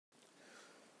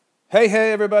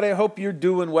Hey, everybody. I hope you're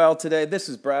doing well today. This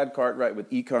is Brad Cartwright with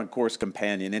Econ Course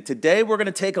Companion. And today we're going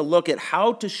to take a look at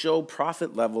how to show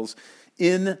profit levels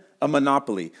in a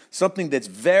monopoly, something that's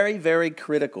very, very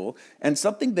critical and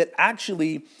something that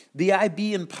actually the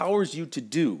IB empowers you to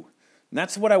do. And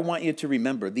that's what I want you to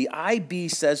remember. The IB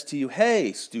says to you,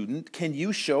 hey, student, can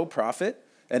you show profit,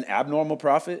 an abnormal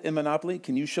profit in monopoly?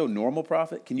 Can you show normal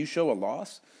profit? Can you show a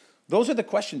loss? Those are the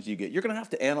questions you get. You're going to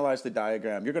have to analyze the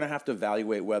diagram. You're going to have to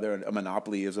evaluate whether a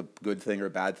monopoly is a good thing or a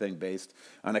bad thing based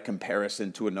on a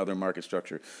comparison to another market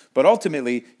structure. But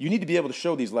ultimately, you need to be able to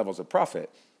show these levels of profit,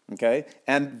 okay?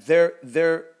 And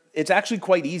it's actually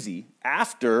quite easy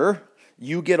after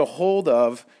you get a hold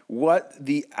of what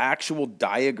the actual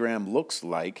diagram looks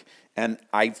like. And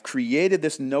I've created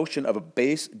this notion of a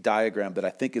base diagram that I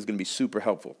think is going to be super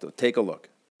helpful. So take a look.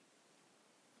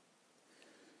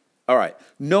 All right,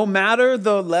 no matter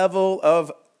the level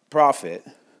of profit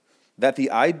that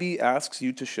the IB asks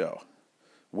you to show,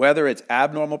 whether it's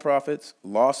abnormal profits,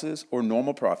 losses, or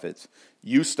normal profits,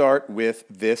 you start with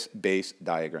this base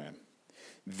diagram.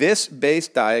 This base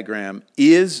diagram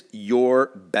is your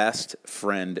best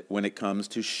friend when it comes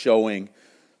to showing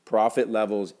profit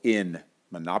levels in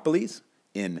monopolies,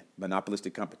 in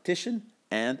monopolistic competition,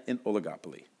 and in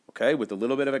oligopoly. Okay, with a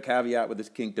little bit of a caveat with this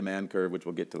kink demand curve, which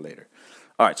we'll get to later.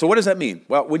 All right, so what does that mean?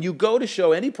 Well, when you go to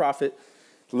show any profit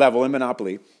level in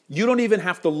monopoly, you don't even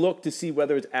have to look to see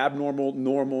whether it's abnormal,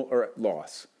 normal, or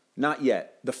loss. Not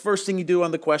yet. The first thing you do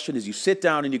on the question is you sit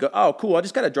down and you go, oh, cool, I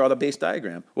just got to draw the base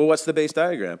diagram. Well, what's the base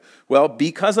diagram? Well,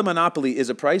 because a monopoly is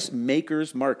a price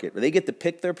maker's market, where they get to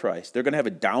pick their price, they're going to have a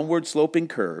downward sloping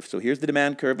curve. So here's the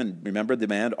demand curve, and remember,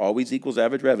 demand always equals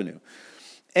average revenue.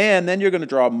 And then you're going to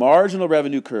draw a marginal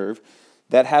revenue curve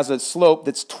that has a slope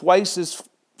that's twice as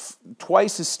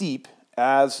steep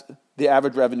as the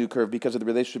average revenue curve because of the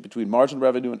relationship between marginal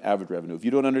revenue and average revenue. If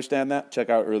you don't understand that, check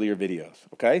out earlier videos,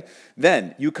 okay?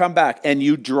 Then you come back and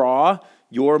you draw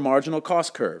your marginal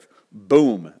cost curve.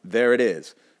 Boom, there it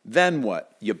is. Then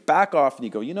what? You back off and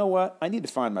you go, you know what? I need to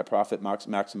find my profit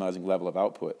maximizing level of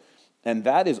output. And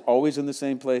that is always in the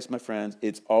same place, my friends.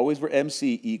 It's always where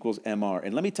MC equals MR.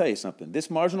 And let me tell you something. This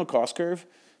marginal cost curve,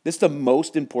 this is the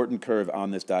most important curve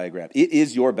on this diagram. It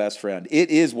is your best friend.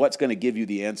 It is what's going to give you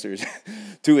the answers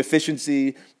to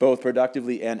efficiency, both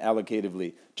productively and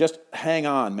allocatively. Just hang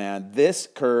on, man. This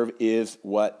curve is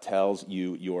what tells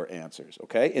you your answers,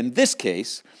 okay? In this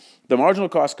case, the marginal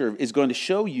cost curve is going to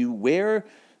show you where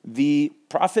the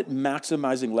profit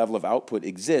maximizing level of output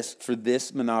exists for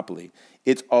this monopoly.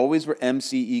 It's always where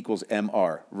MC equals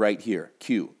MR, right here,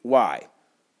 Q. Why?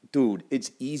 Dude,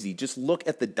 it's easy. Just look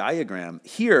at the diagram.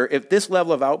 Here, if this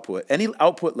level of output, any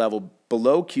output level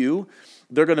below Q,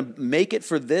 they're going to make it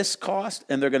for this cost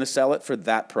and they're going to sell it for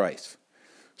that price.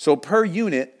 So per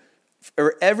unit,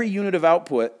 or every unit of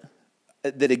output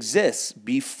that exists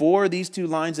before these two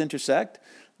lines intersect,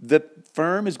 the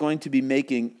firm is going to be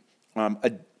making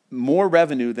more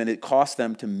revenue than it costs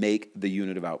them to make the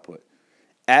unit of output.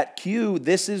 At Q,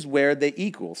 this is where they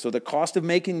equal. So the cost of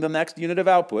making the next unit of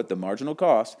output, the marginal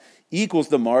cost, equals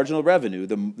the marginal revenue,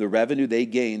 the revenue they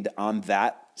gained on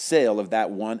that sale of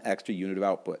that one extra unit of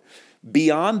output.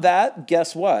 Beyond that,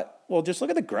 guess what? Well, just look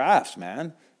at the graphs,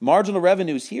 man. Marginal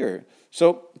revenue is here.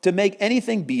 So to make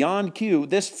anything beyond Q,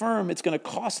 this firm, it's going to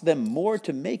cost them more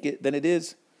to make it than it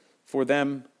is for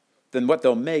them, than what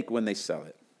they'll make when they sell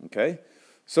it, okay?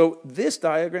 So this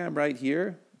diagram right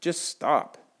here, just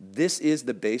stop. This is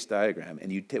the base diagram.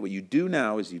 And what you do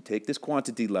now is you take this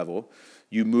quantity level,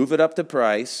 you move it up to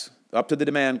price, up to the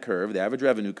demand curve, the average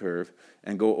revenue curve,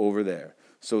 and go over there.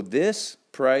 So this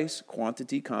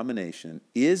price-quantity combination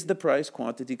is the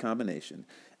price-quantity combination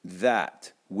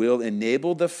that will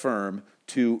enable the firm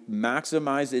to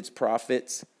maximize its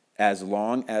profits as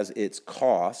long as its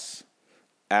costs,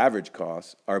 average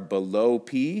costs, are below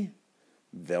P,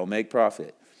 they'll make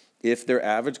profit. If their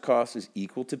average cost is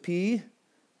equal to P,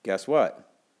 guess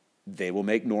what? They will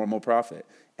make normal profit.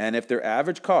 And if their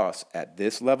average costs at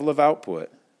this level of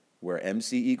output, where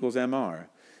MC equals MR,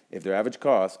 if their average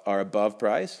costs are above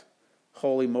price,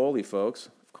 holy moly, folks,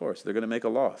 of course, they're going to make a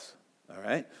loss. All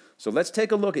right? So let's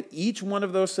take a look at each one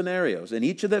of those scenarios. In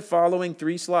each of the following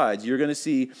 3 slides, you're going to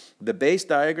see the base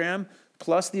diagram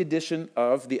plus the addition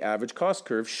of the average cost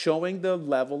curve showing the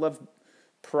level of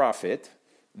profit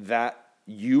that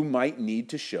you might need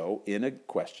to show in a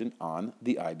question on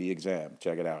the IB exam.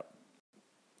 Check it out.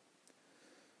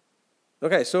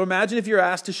 Okay, so imagine if you're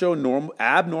asked to show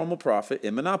abnormal profit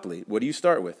in monopoly. What do you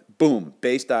start with? Boom,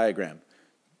 base diagram,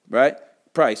 right?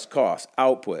 Price, cost,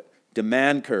 output,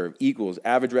 demand curve equals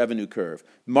average revenue curve,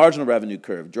 marginal revenue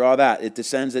curve. Draw that. It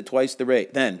descends at twice the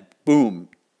rate. Then, boom,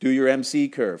 Do your MC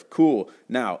curve. Cool.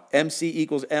 Now, MC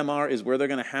equals MR is where they're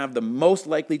going to have the most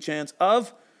likely chance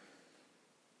of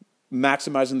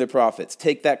maximizing their profits.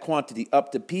 Take that quantity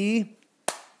up to P,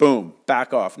 boom,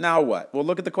 back off. Now what? Well,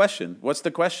 look at the question. What's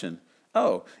the question?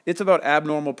 Oh, it's about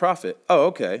abnormal profit. Oh,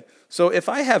 okay. So if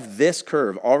I have this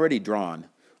curve already drawn,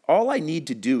 all I need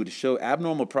to do to show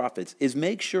abnormal profits is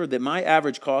make sure that my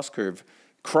average cost curve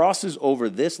crosses over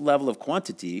this level of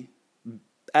quantity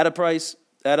at a price,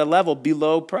 at a level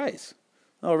below price.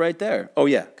 Oh, right there. Oh,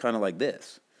 yeah, kind of like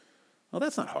this. Well,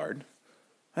 that's not hard.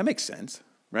 That makes sense,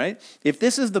 right? If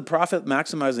this is the profit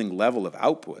maximizing level of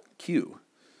output, Q,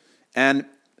 and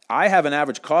I have an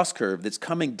average cost curve that's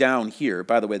coming down here.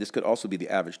 By the way, this could also be the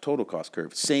average total cost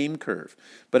curve, same curve.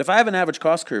 But if I have an average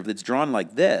cost curve that's drawn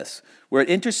like this, where it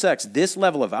intersects this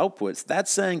level of outputs, that's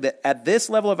saying that at this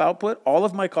level of output, all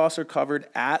of my costs are covered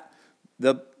at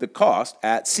the cost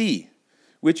at C,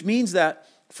 which means that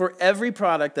for every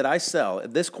product that I sell,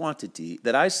 this quantity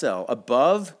that I sell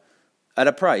above, at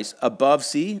a price above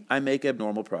C, I make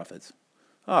abnormal profits.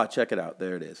 Oh, check it out.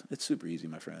 There it is. It's super easy,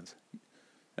 my friends.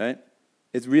 Right?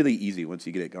 It's really easy once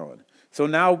you get it going. So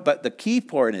now, but the key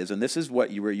point is, and this is where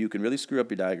you can really screw up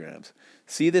your diagrams.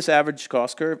 See this average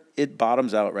cost curve? It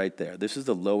bottoms out right there. This is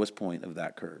the lowest point of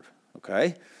that curve,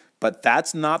 okay? But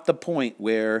that's not the point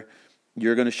where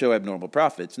you're going to show abnormal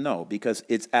profits. No, because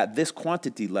it's at this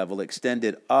quantity level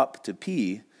extended up to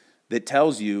P that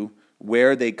tells you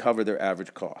where they cover their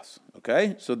average costs,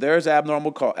 okay? So there's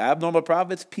abnormal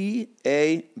profits, P,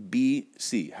 A, B,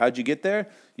 C. How'd you get there?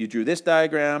 You drew this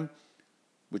diagram,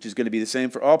 which is going to be the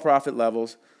same for all profit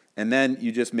levels, and then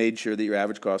you just made sure that your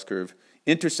average cost curve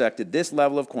intersected this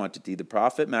level of quantity, the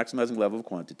profit maximizing level of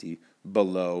quantity,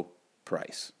 below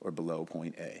price, or below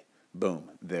point A. Boom,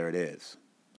 there it is.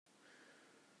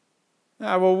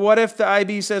 Now, well, what if the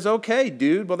IB says, okay,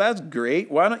 dude, well, that's great.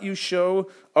 Why don't you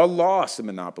show a loss in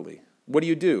Monopoly? What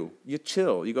do? You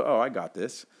chill. You go, oh, I got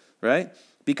this, right?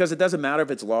 Because it doesn't matter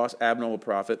if it's loss, abnormal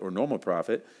profit, or normal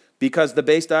profit, because the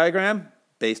base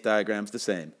diagram's the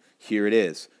same. Here it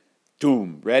is.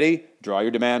 Boom. Ready? Draw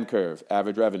your demand curve,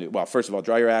 average revenue. Well, first of all,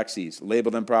 draw your axes,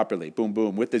 label them properly. Boom,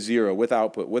 boom, with the zero, with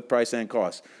output, with price and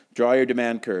cost. Draw your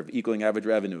demand curve equaling average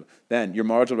revenue. Then your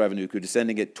marginal revenue curve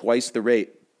descending at twice the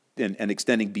rate and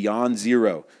extending beyond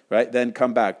zero, right? Then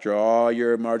come back, draw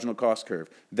your marginal cost curve.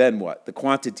 Then what? The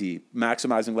quantity,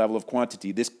 maximizing level of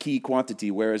quantity. This key quantity,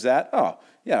 where is that? Oh,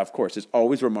 yeah, of course. It's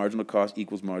always where marginal cost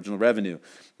equals marginal revenue.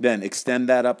 Then extend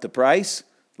that up to price.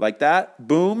 Like that,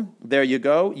 boom, there you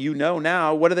go. You know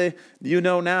now, you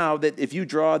know now that if you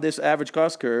draw this average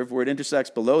cost curve where it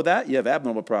intersects below that, you have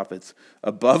abnormal profits.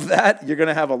 Above that, you're going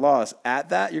to have a loss. At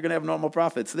that, you're going to have normal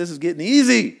profits. This is getting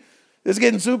easy. This is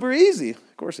getting super easy.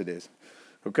 Of course it is.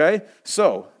 Okay?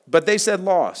 So, but they said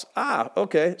loss. Ah,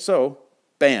 okay. So,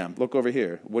 bam, look over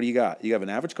here. What do you got? You have an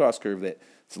average cost curve that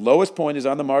its lowest point is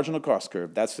on the marginal cost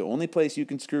curve. That's the only place you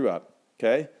can screw up.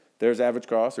 Okay? There's average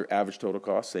cost or average total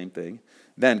cost, same thing.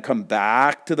 Then come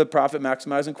back to the profit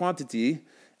maximizing quantity,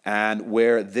 and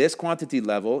where this quantity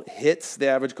level hits the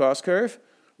average cost curve,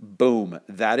 boom,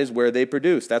 that is where they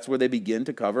produce. That's where they begin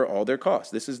to cover all their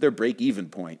costs. This is their break-even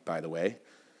point, by the way.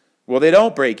 Well, they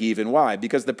don't break even. Why?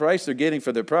 Because the price they're getting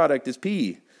for their product is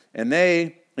P, and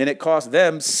it costs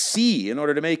them C in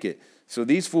order to make it. So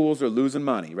these fools are losing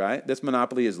money, right? This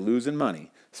monopoly is losing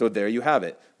money. So there you have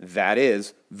it. That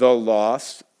is the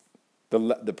loss,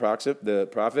 the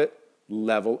profit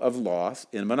level of loss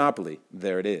in monopoly.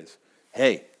 There it is.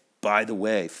 Hey, by the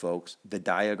way, folks, the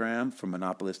diagram for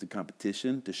monopolistic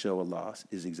competition to show a loss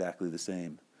is exactly the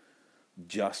same.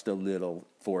 Just a little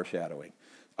foreshadowing.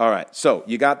 All right, so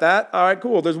you got that? All right,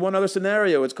 cool. There's one other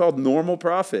scenario. It's called normal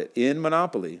profit in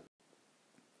monopoly.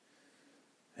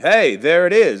 Hey, there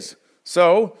it is.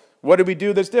 So what did we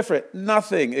do that's different?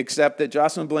 Nothing, except that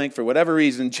Jocelyn Blink, for whatever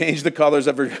reason, changed the colors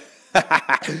of her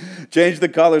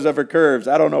curves.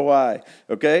 I don't know why.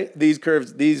 Okay? These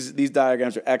curves, these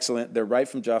diagrams are excellent. They're right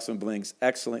from Jocelyn Blink's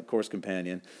excellent course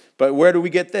companion. But where do we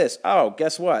get this? Oh,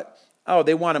 guess what? Oh,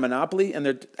 they want a monopoly and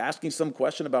they're asking some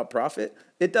question about profit.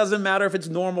 It doesn't matter if it's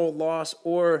normal, loss,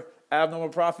 or abnormal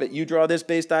profit. You draw this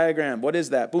base diagram. What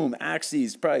is that? Boom,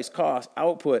 axes, price, cost,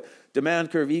 output, demand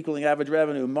curve equaling average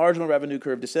revenue, marginal revenue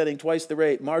curve descending twice the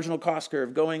rate, marginal cost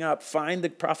curve going up. Find the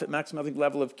profit maximizing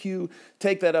level of Q,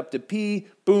 take that up to P,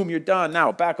 boom, you're done.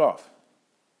 Now, back off.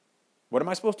 What am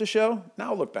I supposed to show?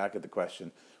 Now look back at the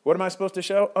question. What am I supposed to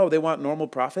show? Oh, they want normal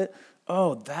profit?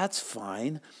 Oh, that's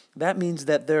fine. That means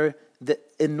that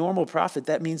in normal profit,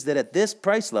 that means that at this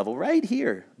price level right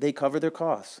here, they cover their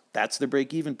costs. That's the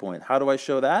break-even point. How do I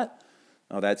show that?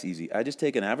 Oh, that's easy. I just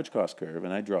take an average cost curve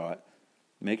and I draw it.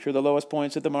 Make sure the lowest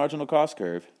point's at the marginal cost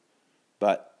curve.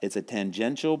 But it's a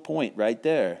tangential point right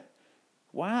there.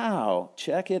 Wow,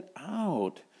 check it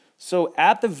out. So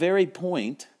at the very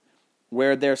point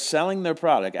where they're selling their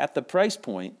product, at the price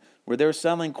point where they're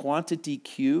selling quantity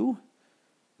Q,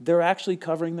 they're actually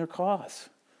covering their costs.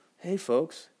 Hey,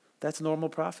 folks, that's normal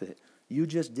profit. You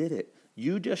just did it.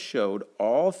 You just showed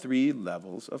all three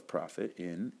levels of profit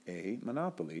in a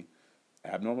monopoly: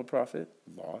 abnormal profit,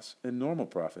 loss, and normal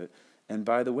profit. And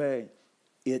by the way,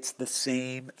 it's the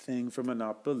same thing for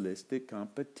monopolistic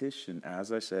competition,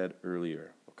 as I said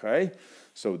earlier, okay?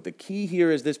 So the key here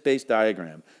is this base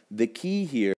diagram. The key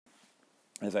here,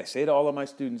 as I say to all of my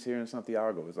students here in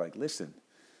Santiago, is like, listen,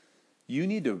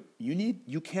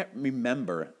 you can't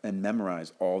remember and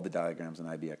memorize all the diagrams in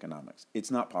IB economics. It's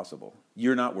not possible.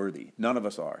 You're not worthy. None of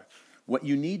us are. What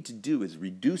you need to do is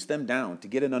reduce them down to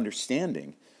get an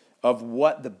understanding of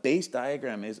what the base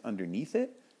diagram is underneath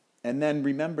it, and then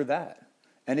remember that.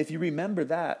 And if you remember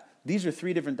that, these are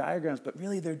three different diagrams, but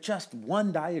really they're just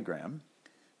one diagram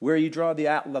where you draw the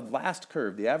last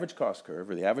curve, the average cost curve,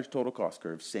 or the average total cost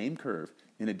curve, same curve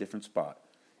in a different spot.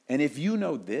 And if you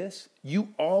know this, you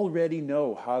already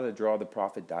know how to draw the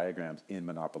profit diagrams in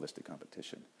monopolistic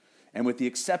competition. And with the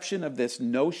exception of this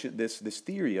notion, this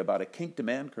theory about a kink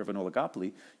demand curve in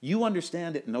oligopoly, you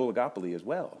understand it in oligopoly as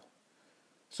well.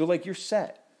 So like you're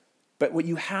set. But what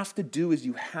you have to do is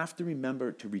you have to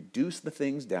remember to reduce the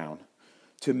things down,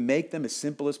 to make them as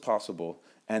simple as possible,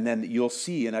 and then you'll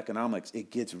see in economics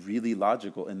it gets really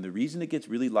logical. And the reason it gets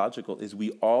really logical is we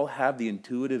all have the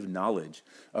intuitive knowledge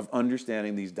of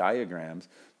understanding these diagrams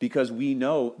because we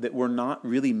know that we're not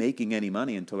really making any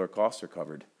money until our costs are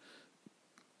covered.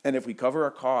 And if we cover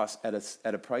our costs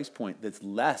at a price point that's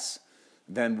less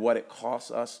than what it costs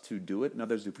us to do it, in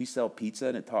other words, if we sell pizza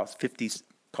and it costs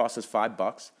us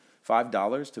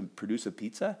 $5 to produce a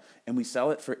pizza, and we sell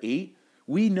it for $8,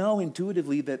 we know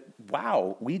intuitively that,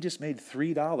 wow, we just made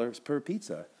 $3 per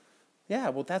pizza. Yeah,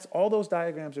 well, that's all those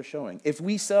diagrams are showing. If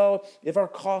our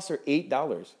costs are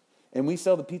 $8 and we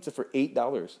sell the pizza for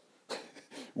 $8,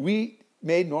 we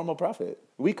made normal profit.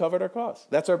 We covered our costs.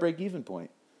 That's our break-even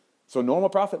point. So normal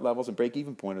profit levels and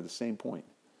break-even point are the same point.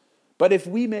 But if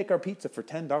we make our pizza for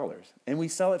 $10 and we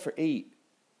sell it for $8,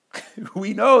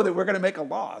 we know that we're going to make a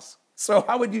loss. So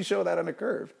how would you show that on a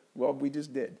curve? Well, we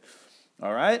just did.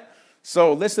 All right?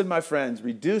 So listen, my friends,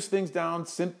 reduce things down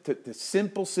to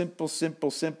simple,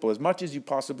 as much as you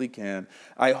possibly can.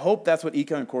 I hope that's what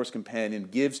Econ Course Companion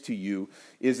gives to you,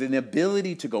 is an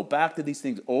ability to go back to these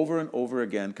things over and over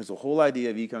again, because the whole idea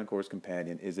of Econ Course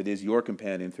Companion is it is your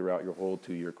companion throughout your whole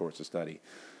 2-year course of study.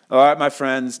 All right, my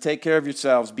friends, take care of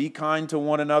yourselves. Be kind to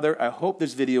one another. I hope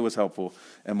this video was helpful,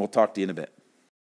 and we'll talk to you in a bit.